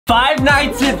Five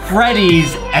Nights at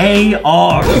Freddy's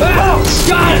AR. Oh,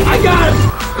 got it! I got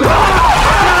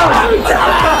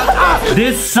him!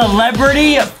 This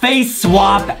celebrity face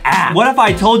swap app. What if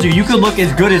I told you could look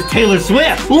as good as Taylor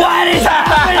Swift? What is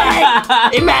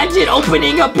happening? Imagine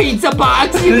opening a pizza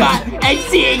box you got and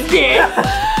seeing this.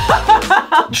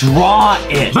 Draw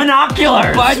it.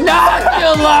 Binoculars.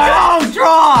 Binoculars! Don't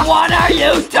draw. What are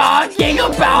you talking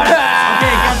about?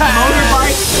 Okay, got the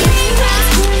motorbike.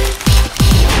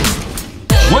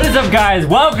 What is up, guys?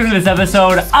 Welcome to this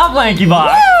episode of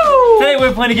LankyBox. Today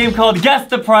we're playing a game called Guess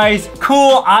the Price,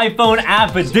 Cool iPhone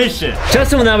App Edition.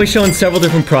 Justin will now be showing several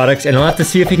different products, and he'll have to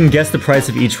see if he can guess the price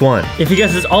of each one. If he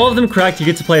guesses all of them correct, he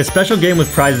gets to play a special game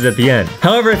with prizes at the end.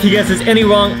 However, if he guesses any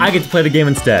wrong, I get to play the game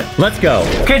instead. Let's go.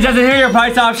 Okay, Justin, here are your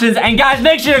price options, and guys,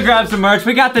 make sure to grab some merch.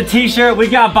 We got the t-shirt, we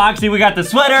got Boxy, we got the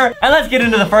sweater, and let's get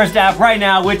into the first app right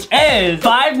now, which is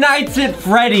Five Nights at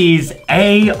Freddy's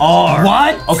AR.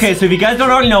 What? Okay, so if you guys don't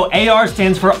already know, AR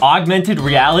stands for augmented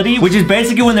reality, which is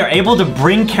basically when they're able to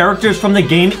bring characters from the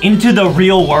game into the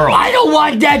real world. I don't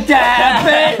want that to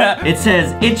happen. It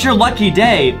says, it's your lucky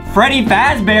day. Freddy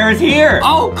Fazbear is here.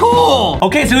 Oh, cool.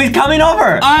 Okay, so he's coming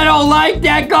over. I don't like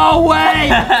that. Go away.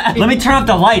 Let me turn off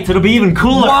the lights. It'll be even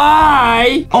cooler.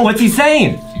 Why? Oh, what's he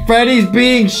saying? Freddy's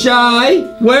being shy.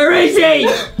 Where is he?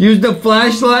 Use the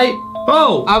flashlight.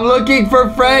 Oh, I'm looking for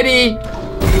Freddy.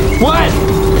 What?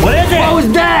 What is it? What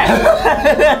was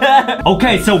that?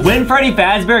 Okay, so when Freddy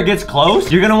Fazbear gets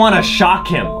close, you're gonna want to shock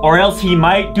him, or else he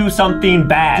might do something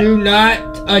bad. Do not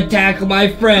attack my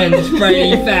friends,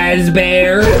 Freddy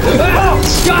Fazbear. Oh,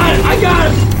 got it! I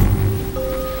got him!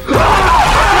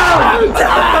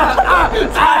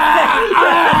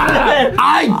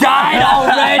 I died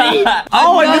already!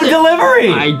 Oh, a new delivery!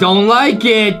 I don't like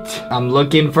it. I'm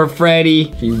looking for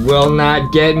Freddy. He will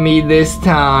not get me this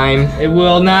time. It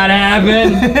will not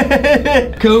happen.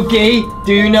 Kooky,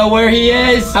 do you know where he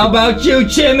is? How about you,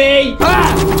 Chimmy?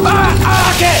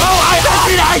 Okay. Oh,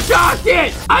 I shocked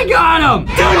it! I got him!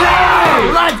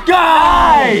 Today! Let's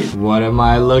go! What am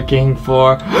I looking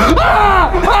for?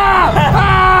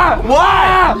 What?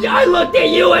 I looked at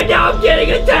you and now I'm getting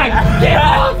attacked! Get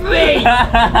off me!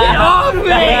 Get off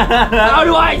me! How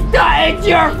do I stop? It's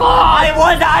your fault!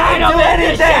 I didn't do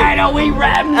anything! Shadowy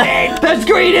remnant! The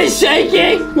screen is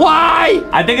shaking! Why?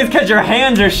 I think it's because your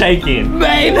hands are shaking.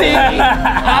 Maybe!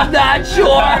 I'm not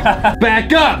sure!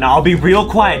 Back up! No, I'll be real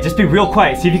quiet. Just be real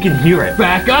quiet. See if you can hear it.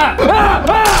 Back up!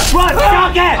 Run,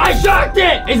 shock it! I shocked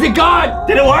it! Is it gone?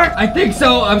 Did it work? I think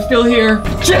so. I'm still here.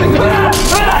 Dude!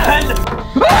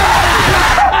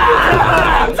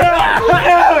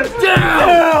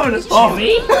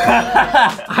 Jimmy?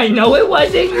 I know it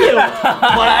wasn't you,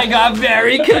 but I got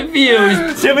very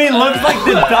confused. Jimmy looks like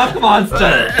the duck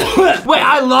monster. Wait,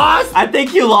 I lost? I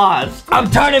think you lost. I'm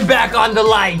turning back on the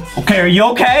lights. Okay, are you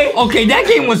okay? Okay, that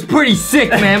game was pretty sick,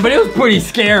 man, but it was pretty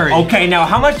scary. Okay, now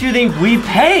how much do you think we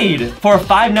paid for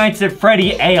Five Nights at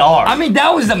Freddy AR? I mean,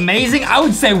 that was amazing. I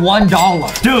would say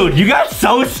 $1. Dude, you got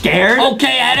so scared.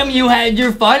 Okay, Adam, you had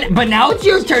your fun, but now it's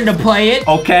your turn to play it.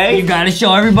 Okay. You gotta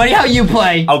show everybody how you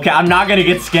play. Okay, I'm not gonna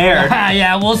get scared.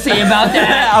 Yeah, we'll see about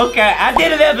that. Okay, at the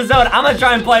end of the episode, I'm gonna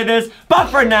try and play this. But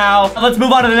for now, let's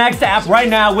move on to the next app right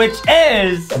now, which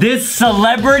is this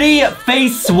celebrity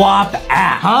face swap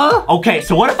app. Huh? Okay,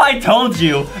 so what if I told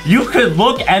you could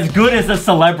look as good as a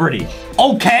celebrity?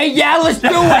 Okay, yeah, let's do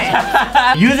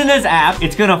it. Using this app,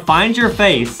 it's gonna find your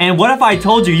face. And what if I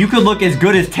told you could look as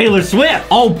good as Taylor Swift?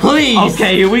 Oh, please.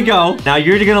 Okay, here we go. Now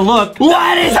you're gonna look.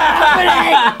 What is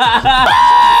happening?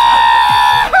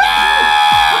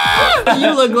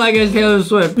 You look like a Taylor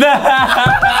Swift.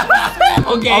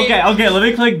 Okay, let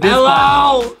me click this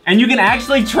Hello? button. And you can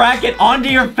actually track it onto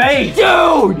your face.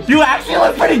 Dude! You actually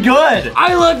look pretty good.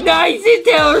 I look nice in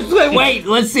Taylor Swift. Wait,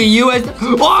 let's see you as...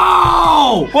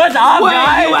 Whoa! What's up,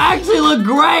 guys? You actually look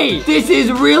great. This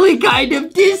is really kind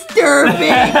of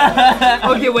disturbing.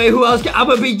 Okay, wait, who else? I'm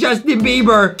gonna be Justin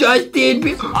Bieber. Justin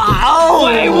Bieber. Oh!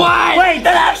 Wait, what? Wait,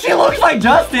 that actually looks like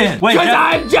Justin. Wait, because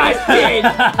I'm Justin.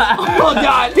 Hold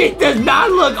on. This does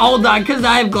not look... Hold on, because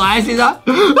I have glasses on.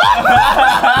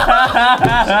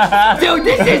 Dude,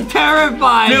 this is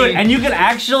terrifying. Dude, and you can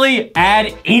actually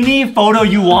add any photo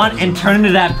you want and turn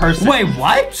into that person. Wait,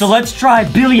 what? So let's try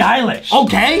Billie Eilish.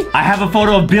 Okay. I have a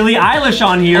photo of Billie Eilish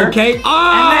on here. Okay.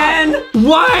 And then...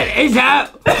 What is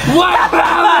happening? What's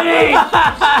happening?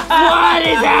 What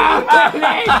is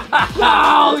happening?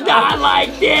 No, not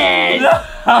like this. No.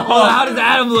 Oh, how does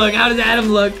Adam look? How does Adam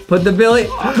look? Put the Billie...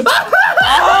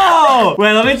 Oh!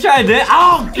 Wait, let me try this.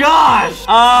 Oh, gosh!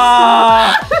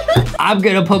 I'm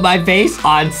gonna put my face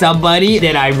on somebody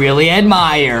that I really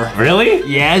admire. Really?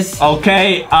 Yes.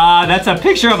 Okay, that's a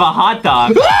picture of a hot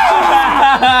dog.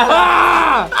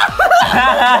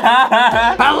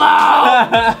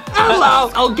 Hello!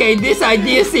 Hello! Okay, this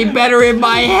idea seemed better in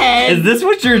my head. Is this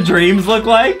what your dreams look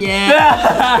like?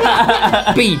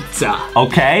 Yeah. Pizza.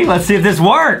 Okay, let's see if this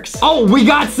works. Oh, we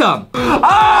got some.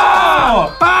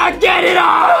 Oh! Get it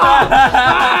off!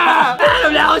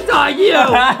 Adam, now it's on you.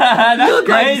 That's You look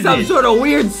crazy. like some sort of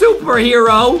weird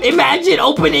superhero. Imagine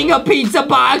opening a pizza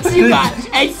box you got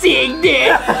and seeing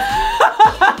this.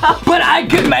 But I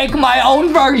could make my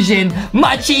own version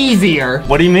much easier.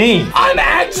 What do you mean? I'm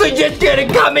actually just gonna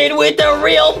come in with a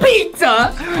real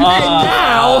pizza. And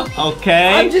now,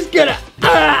 okay. I'm just gonna...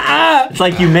 It's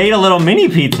like you made a little mini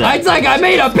pizza. It's like I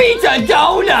made a pizza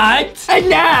donut. And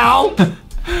now...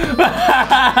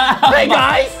 Hey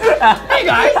guys! Hey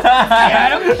guys! Hey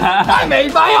Adam! I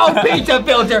made my own pizza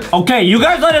filter! Okay, you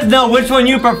guys let us know which one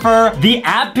you prefer, the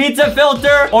app pizza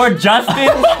filter or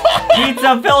Justin's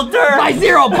pizza filter. My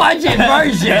zero budget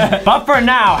version! But for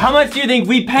now, how much do you think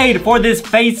we paid for this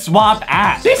face swap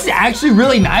app? This is actually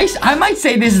really nice. I might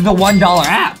say this is the $1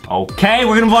 app. Okay,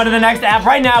 we're gonna move on to the next app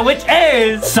right now, which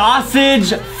is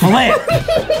Sausage Flip.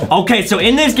 Okay, so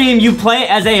in this game, you play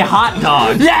as a hot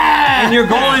dog. Yeah! And your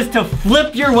goal is to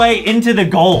flip your way into the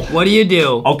goal. What do you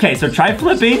do? Okay, so try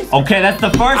flipping. Okay, that's the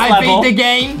first level. I beat the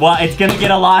game. Well, it's gonna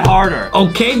get a lot harder.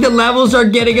 Okay, the levels are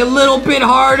getting a little bit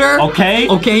harder. Okay.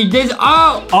 Okay, this...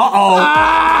 Oh! Uh-oh.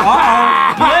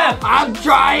 Ah! Flip. I'm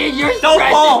trying. You're Don't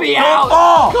stressing fall. me Don't out.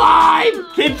 fall. Climb.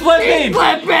 Keep flipping. Keep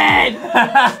flipping.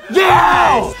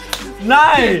 Yes.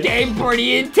 Nice. Game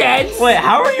pretty intense. Wait,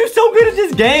 how are you so good at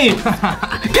this game?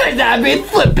 Because I've been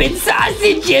flipping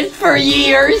sausages for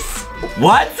years.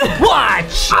 What?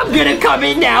 Watch. I'm gonna come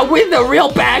in now with a real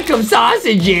pack of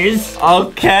sausages.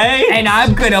 Okay. And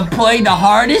I'm gonna play the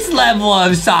hardest level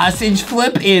of sausage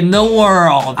flip in the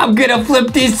world. I'm gonna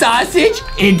flip this sausage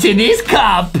into this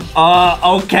cup.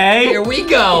 Okay. Here we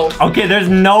go. Okay, there's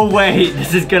no way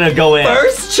this is gonna go in.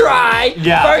 First try.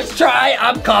 Yeah. First try,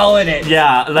 I'm calling it.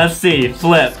 Yeah, let's see.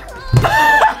 Flip.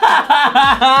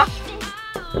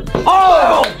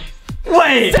 Oh!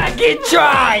 Wait! Second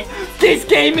try! This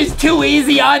game is too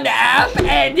easy on the app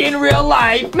and in real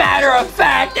life. Matter of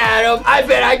fact, Adam, I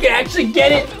bet I can actually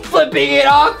get it flipping it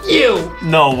off you.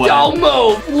 No way. Don't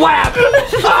move. Whap.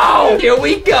 Oh! Here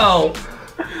we go.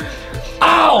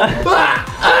 Oh!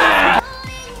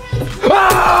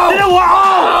 Oh!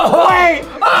 Oh! Wait!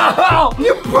 Oh!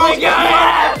 You broke it!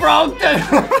 I broke the...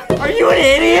 Are you an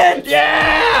idiot?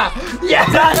 Yeah! Yeah!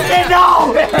 Justin,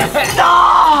 no!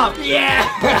 Stop!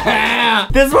 Yeah!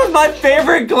 This was my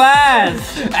favorite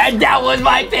glass. And that was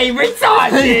my favorite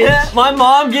sausage! My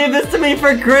mom gave this to me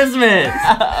for Christmas.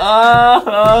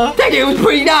 That game was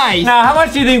pretty nice! Now, how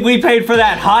much do you think we paid for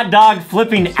that hot dog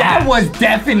flipping app? That was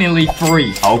definitely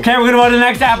free. Okay, we're gonna go to the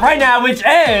next app right now, which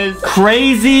is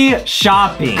Crazy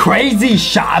Shopping. Crazy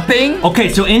shopping? Okay,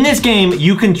 so in this game,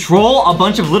 you control a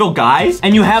bunch of little guys,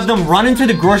 and you have them run into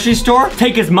the grocery store,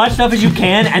 take as much stuff as you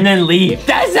can, and then leave.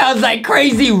 That sounds like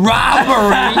crazy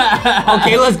robbery.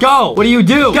 Okay, let's go. What do you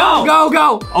do? Go. Go,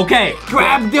 go. Okay.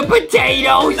 Grab the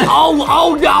potatoes. Oh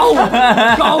no.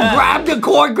 Go grab the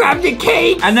corn, grab the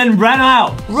cake. And then run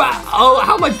out. Oh,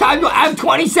 how much time do I have?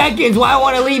 20 seconds. Why I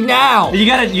want to leave now? You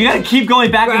gotta keep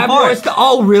going back Grab and more forth. stuff.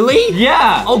 Oh, really?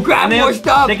 Yeah. Oh, grab And more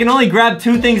stuff. They can only grab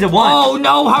 2 things at once. Oh,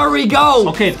 no, hurry, go.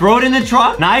 Okay, throw it in the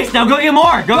truck. Nice. Now go get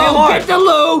more. Go get more. Get the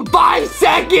loot. 5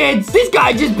 seconds. This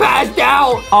guy just passed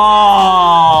out.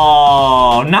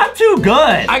 Oh, not too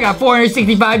good. I got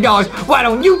 $465. Why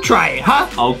don't you try it, huh?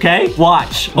 Okay,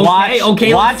 watch.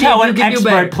 Okay, Watch let's see how if an you can do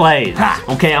better. expert plays. Ha.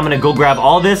 Okay, I'm gonna go grab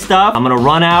all this stuff. I'm gonna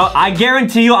run out. I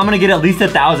guarantee you I'm gonna get at least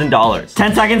 $1,000.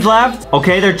 10 seconds left.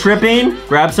 Okay, they're tripping.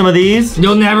 Grab some of these.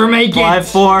 You'll never make it. 5,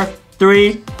 4,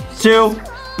 3, 2,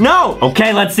 no.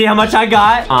 Okay, let's see how much I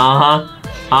got.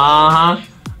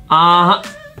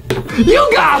 You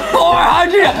got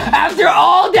 400 after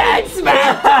all that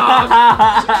smack talk.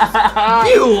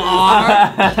 You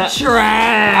are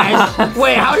trash.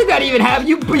 Wait, how did that even happen?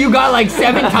 You got like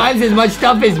 7 times as much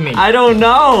stuff as me. I don't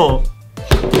know.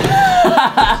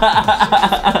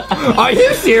 Are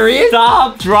you serious?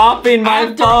 Stop dropping my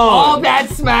After phone. all that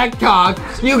smack talk,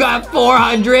 you got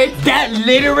 400? That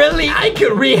literally, I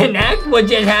could reenact what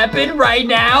just happened right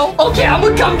now. Okay, I'm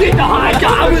gonna come get the hot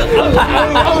dog.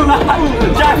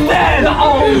 Justin!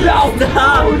 Oh no!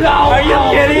 Stop! Oh, no! Are you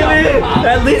kidding me?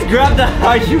 At least grab the...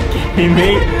 Are you kidding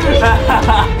me?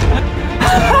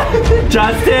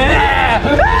 Justin!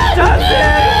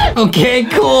 Justin! Okay,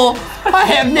 cool. I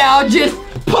have now just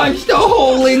punched a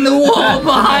hole in the wall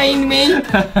behind me.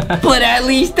 But at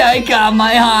least I got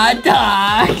my hot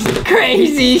dogs.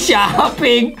 Crazy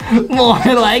shopping. More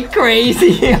like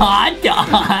crazy hot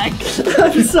dogs.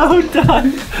 I'm so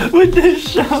done with this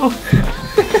show.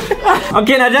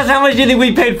 Okay, now just how much do you think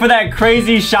we paid for that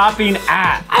crazy shopping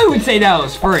app? I would say that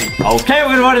was free. Okay,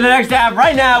 we're gonna go to the next app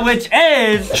right now, which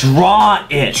is Draw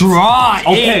It. Draw It.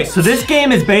 Okay, so this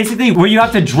game is basically where you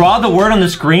have to draw the word on the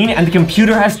screen and the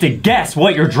computer has to guess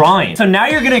what you're drawing. So now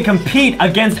you're gonna compete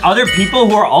against other people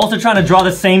who are also trying to draw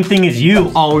the same thing as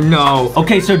you. Oh no.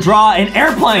 Okay, so draw an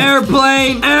airplane.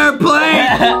 Airplane, airplane.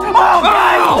 Oh,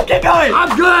 guys, get going.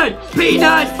 I'm good.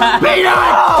 Peanuts,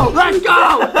 peanuts. Let's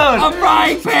go. A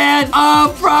frying pan, a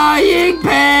frying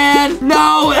pan.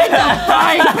 No, it's a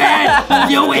frying pan.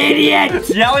 You idiot.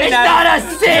 Yelling it's at not a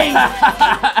sink.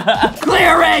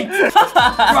 Clear it.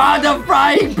 Draw the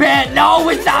frying pan. No,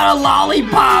 it's not a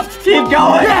lollipop. Keep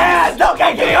going. Yes.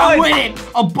 Okay, keep going. Win it.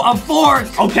 A fork.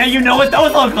 Okay, you know what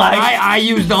those look like. I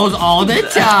use those all the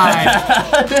time.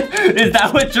 Is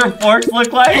that what your forks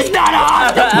look like? It's not an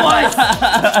octopus.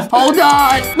 Hold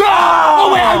on. No!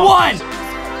 Oh wait, I won.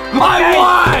 I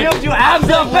won! You have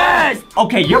the best!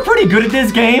 Okay, you're pretty good at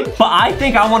this game, but I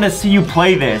think I want to see you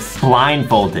play this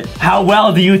blindfolded. How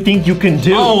well do you think you can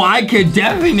do? Oh, I could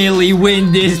definitely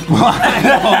win this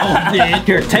blindfolded.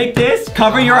 Here, take this,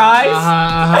 cover your eyes.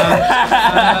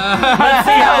 Let's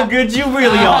see how good you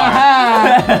really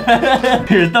are.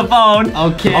 Here's the phone.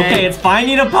 Okay. Okay, it's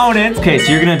finding opponents. Okay, so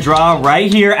you're gonna draw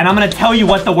right here, and I'm gonna tell you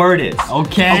what the word is.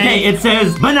 Okay. Okay, it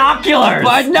says binoculars.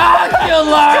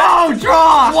 Binoculars! Go,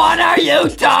 draw! What are you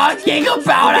talking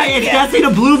about? Okay, it's guessing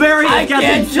a blueberry. I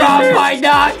can't draw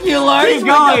binoculars Keep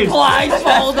with going. the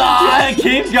blindfold on. Yeah,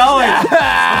 keep going. Okay,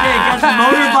 guess a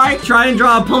motorbike. Try and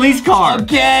draw a police car.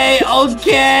 Okay,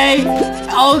 okay,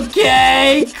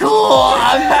 cool.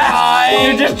 I'm fine.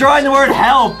 You're just drawing the word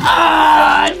help. No,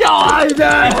 I'm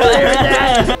not.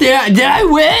 Did I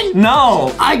win?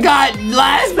 No. I got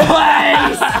last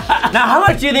place. Now, how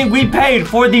much do you think we paid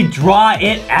for the Draw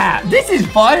It app? This is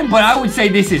fun, but I would say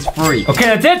this is free. Okay,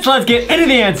 that's it. So let's get into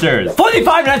the answers. For the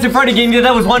Five Nights at Freddy game, you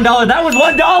thought that was $1. That was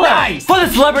 $1. Nice. For the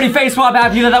Celebrity Face Swap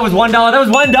app, you thought that was $1. That was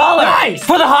 $1. Nice.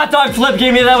 For the Hot Dog Flip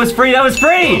game, you thought that was free. That was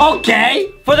free. Okay.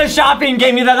 For the shopping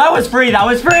game, you thought that was free. That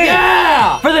was free.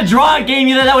 Yeah. For the Draw It game,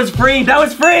 you thought that was free. That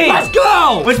was free. Let's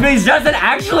go. Which means Justin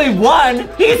actually won.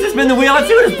 He gets to spin the wheel and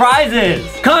see what his prize is.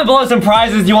 Comment below some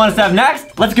prizes you want us to have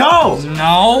next. Let's go.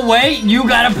 No, wait. You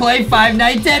gotta play Five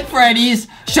Nights at Freddy's.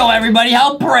 Show everybody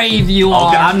how brave you are.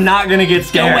 Okay, I'm not gonna get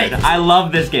scared. Do it. I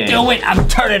love this game. Do it. I'm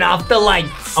turning off the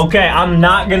lights. Okay, I'm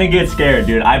not gonna get scared,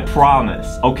 dude. I promise.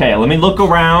 Okay, let me look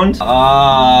around.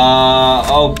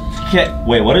 Okay.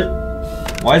 Wait, what is...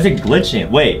 Why is it glitching?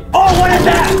 Wait. Oh, what is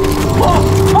that?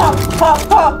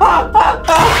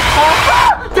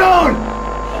 Dude!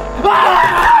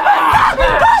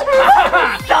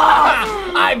 Stop!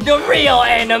 I'm the real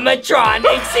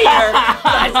animatronics here.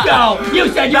 Let's go. You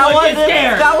said you wouldn't get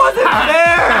scared. That wasn't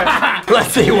fair.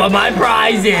 Let's see what my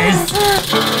prize is.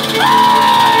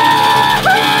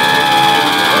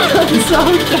 I'm so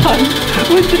done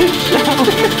with this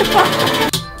show.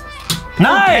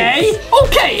 Nice!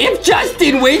 Okay, if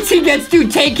Justin wins, he gets to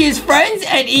take his friends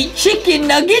and eat chicken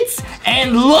nuggets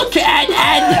and look at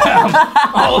them.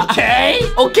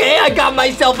 Okay, I got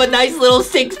myself a nice little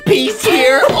 6-piece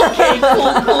here. Okay,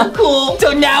 cool.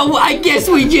 So now I guess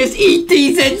we just eat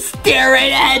these and stare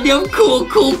at them. Cool.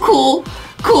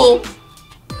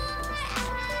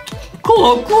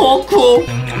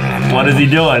 What is he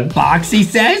doing? Boxy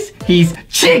says he's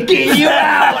chicking you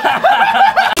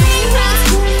out.